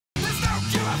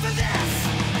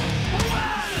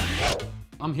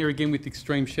I'm here again with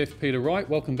Extreme Chef Peter Wright.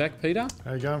 Welcome back, Peter.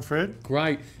 How you going, Fred?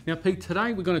 Great. Now, Pete,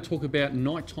 today we're going to talk about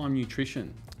nighttime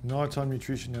nutrition. Nighttime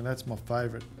nutrition, and that's my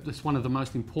favourite. It's one of the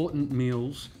most important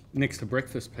meals next to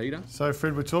breakfast, Peter. So,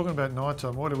 Fred, we're talking about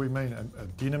nighttime. What do we mean? A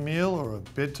dinner meal or a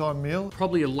bedtime meal?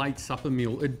 Probably a late supper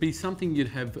meal. It'd be something you'd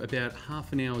have about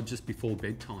half an hour just before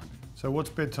bedtime. So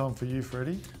what's bedtime for you,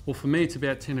 Freddie? Well, for me, it's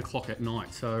about 10 o'clock at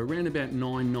night. So around about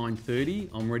 9:30,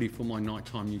 I'm ready for my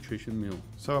nighttime nutrition meal.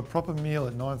 So a proper meal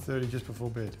at 9:30 just before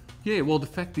bed? Yeah, well, the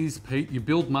fact is, Pete, you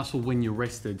build muscle when you're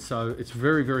rested. So it's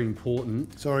very, very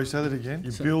important. Sorry, say that again.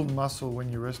 You build muscle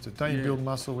when you're rested. Don't you build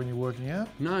muscle when you're working out?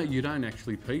 No, you don't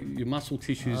actually, Pete. Your muscle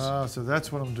tissues... Ah, so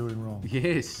that's what I'm doing wrong.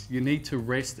 Yes, you need to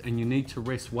rest, and you need to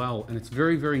rest well. And it's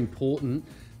very, very important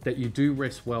that you do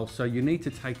rest well. So you need to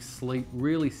take sleep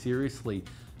really seriously.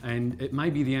 And it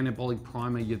may be the anabolic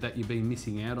primer that you've been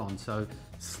missing out on. So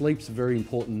sleep's a very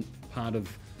important part of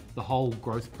the whole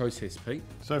growth process, Pete.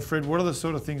 So Fred, what are the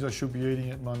sort of things I should be eating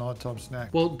at my nighttime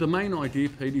snack? Well, the main idea,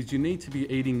 Pete, is you need to be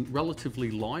eating relatively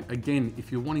light. Again,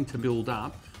 if you're wanting to build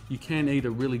up, you can eat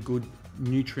a really good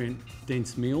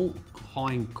nutrient-dense meal,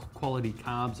 high in quality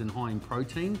carbs and high in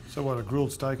protein. So what, a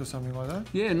grilled steak or something like that?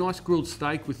 Yeah, a nice grilled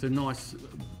steak with a nice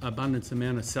abundance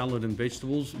amount of salad and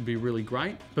vegetables would be really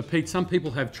great. But Pete, some people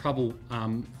have trouble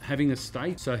having a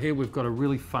steak. So here we've got a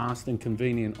really fast and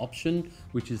convenient option,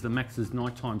 which is the Max's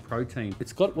Nighttime Protein.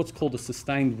 It's got what's called a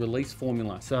sustained release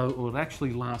formula. So it will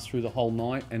actually last through the whole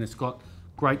night, and it's got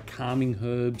great calming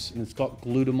herbs, and it's got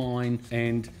glutamine,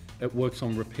 and it works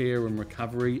on repair and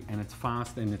recovery, and it's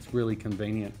fast and it's really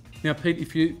convenient. Now, Pete,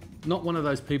 if you're not one of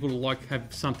those people who like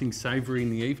have something savoury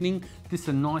in the evening, this is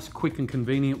a nice, quick and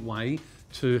convenient way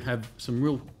to have some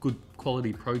real good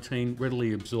quality protein,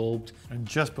 readily absorbed. And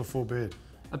just before bed?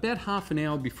 About half an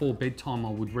hour before bedtime,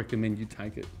 I would recommend you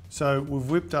take it. So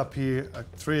we've whipped up here a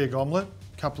 3-egg omelette,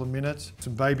 a couple of minutes,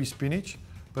 some baby spinach,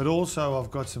 but also I've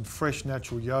got some fresh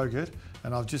natural yogurt,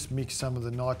 and I've just mixed some of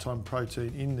the nighttime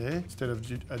protein in there. Instead of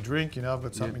a drink, you know, I've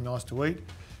got something nice to eat,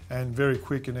 and very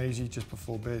quick and easy just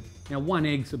before bed. Now, 1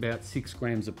 egg's about 6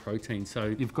 grams of protein,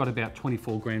 so you've got about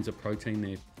 24 grams of protein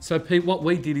there. So Pete, what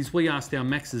we did is we asked our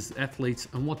Max's athletes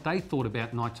and what they thought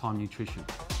about nighttime nutrition.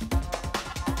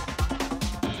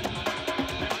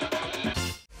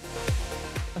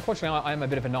 Unfortunately, I am a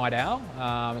bit of a night owl,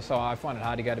 so I find it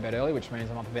hard to go to bed early, which means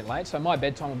I'm up a bit late. So my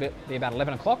bedtime will be about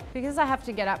 11 o'clock. Because I have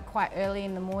to get up quite early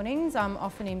in the mornings, I'm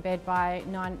often in bed by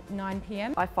 9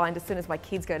 p.m. I find as soon as my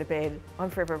kids go to bed,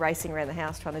 I'm forever racing around the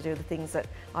house trying to do the things that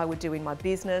I would do in my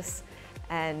business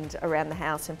and around the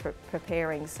house and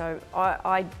preparing. So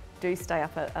I do stay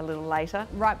up a little later.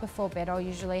 Right before bed, I'll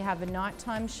usually have a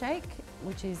nighttime shake,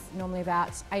 which is normally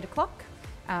about 8 o'clock.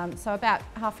 So about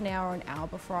half an hour or an hour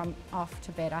before I'm off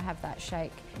to bed, I have that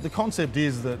shake. The concept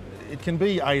is that it can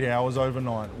be 8 hours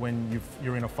overnight when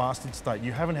you're in a fasted state.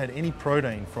 You haven't had any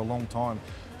protein for a long time,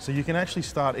 so you can actually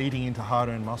start eating into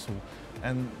hard-earned muscle.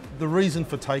 And the reason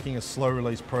for taking a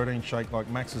slow-release protein shake like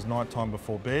Max's Nighttime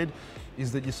before bed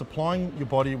is that you're supplying your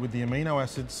body with the amino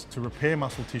acids to repair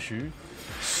muscle tissue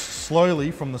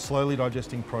slowly from the slowly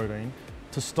digesting protein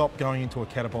to stop going into a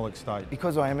catabolic state.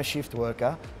 Because I am a shift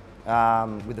worker,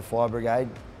 with the fire brigade,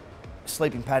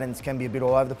 sleeping patterns can be a bit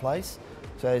all over the place.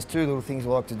 So there's 2 little things I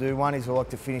like to do. One is I like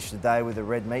to finish the day with a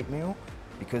red meat meal,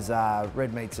 because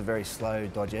red meat's a very slow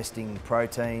digesting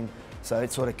protein, so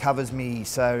it sort of covers me.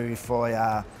 So if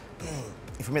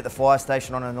I'm at the fire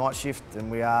station on a night shift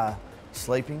and we are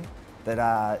sleeping,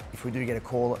 that if we do get a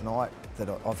call at night, that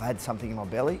I've had something in my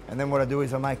belly. And then what I do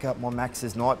is I make up my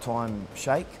Max's Nighttime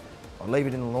shake. I leave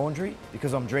it in the laundry.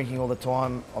 Because I'm drinking all the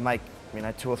time, I make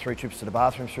 2 or 3 trips to the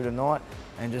bathroom through the night,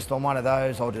 and just on one of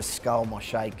those I'll just scull my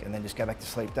shake and then just go back to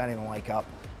sleep, don't even wake up.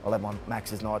 I'll have my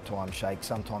Max's Nighttime shake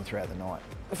sometime throughout the night.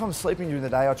 If I'm sleeping during the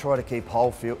day, I try to keep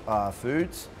whole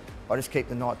foods. I just keep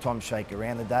the nighttime shake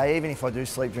around the day. Even if I do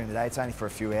sleep during the day, it's only for a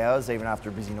few hours, even after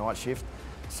a busy night shift.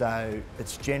 So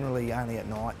it's generally only at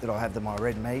night that I have my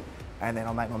red meat, and then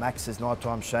I make my Max's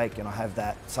Nighttime shake and I have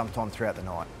that sometime throughout the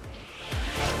night.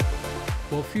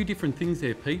 Well, a few different things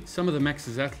there, Pete. Some of the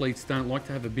Max's athletes don't like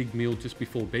to have a big meal just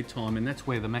before bedtime, and that's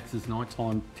where the Max's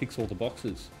Nighttime ticks all the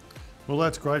boxes. Well,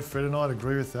 that's great, Fred, and I'd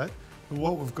agree with that. But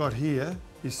what we've got here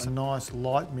is a nice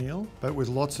light meal, but with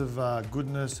lots of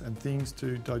goodness and things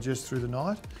to digest through the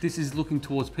night. This is looking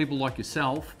towards people like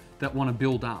yourself that want to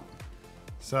build up.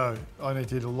 So I need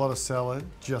to eat a lot of salad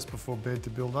just before bed to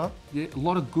build up. Yeah, a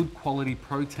lot of good quality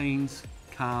proteins,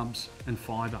 carbs and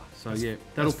fibre. So yeah,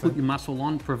 that'll put your muscle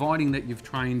on, providing that you've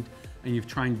trained and you've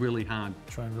trained really hard.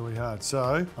 Trained really hard.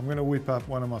 So I'm going to whip up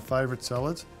one of my favourite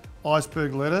salads,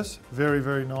 iceberg lettuce, very,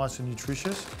 very nice and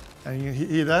nutritious. And you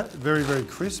hear that, very, very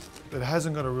crisp. It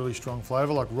hasn't got a really strong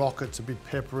flavour, like rocket's a bit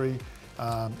peppery,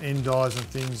 endives and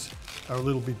things are a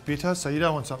little bit bitter, so you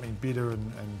don't want something bitter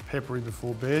and peppery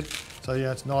before bed. So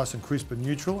yeah, it's nice and crisp and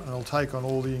neutral, and it'll take on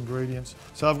all the ingredients.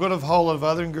 So I've got a whole lot of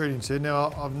other ingredients there.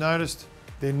 Now I've noticed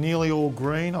they're nearly all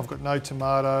green. I've got no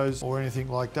tomatoes or anything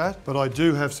like that, but I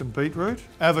do have some beetroot,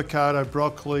 avocado,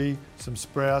 broccoli, some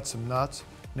sprouts, some nuts.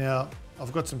 Now,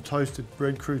 I've got some toasted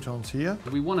bread croutons here.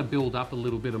 We want to build up a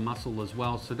little bit of muscle as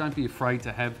well, so don't be afraid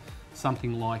to have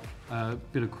something like a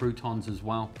bit of croutons as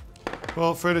well.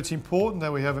 Well, Fred, it's important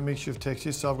that we have a mixture of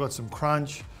textures, so I've got some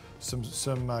crunch,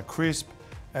 some crisp,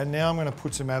 and now I'm going to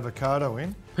put some avocado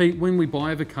in. Pete, when we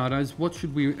buy avocados, what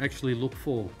should we actually look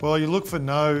for? Well, you look for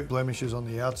no blemishes on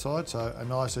the outside, so a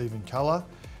nice even colour,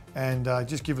 and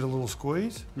just give it a little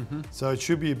squeeze. So it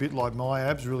should be a bit like my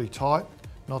abs, really tight,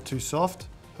 not too soft,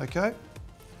 okay?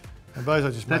 And those I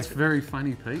just That's very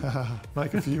funny, Pete.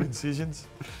 make a few incisions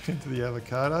into the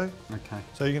avocado. Okay.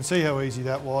 So you can see how easy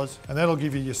that was, and that'll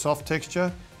give you your soft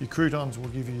texture. Your croutons will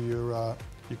give you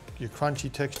your crunchy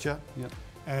texture. Yep.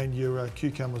 And your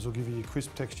cucumbers will give you your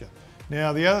crisp texture.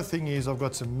 Now the other thing is I've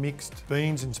got some mixed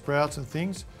beans and sprouts and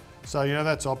things, so you know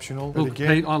that's optional. Look, but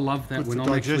again, Pete, I love that when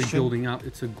I'm actually digestion. building up.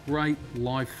 It's a great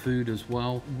live food as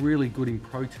well, really good in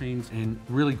proteins and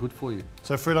really good for you.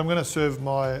 So Fred, I'm going to serve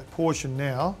my portion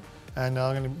now, and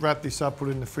I'm going to wrap this up, put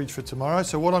it in the fridge for tomorrow.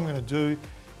 So what I'm going to do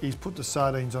is put the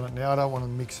sardines on it now. I don't want to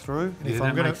mix through. And Yeah,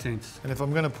 that makes sense. And if I'm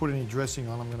going to put any dressing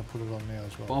on, I'm going to put it on now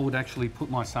as well. I would actually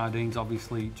put my sardines,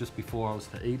 obviously, just before I was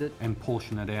to eat it and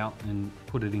portion it out and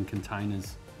put it in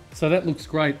containers. So that looks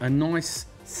great. A nice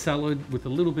salad with a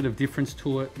little bit of difference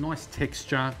to it, nice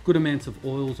texture, good amounts of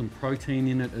oils and protein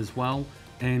in it as well.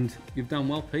 And you've done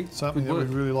well, Pete. Something that we'd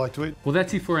really like to eat. Well,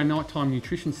 that's it for our nighttime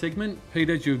nutrition segment. Pete,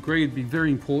 as you agree, it'd be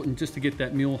very important just to get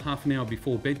that meal half an hour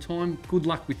before bedtime. Good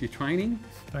luck with your training.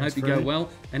 Thanks, Hope you Freddie. go well.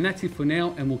 And that's it for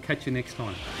now, and we'll catch you next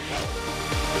time.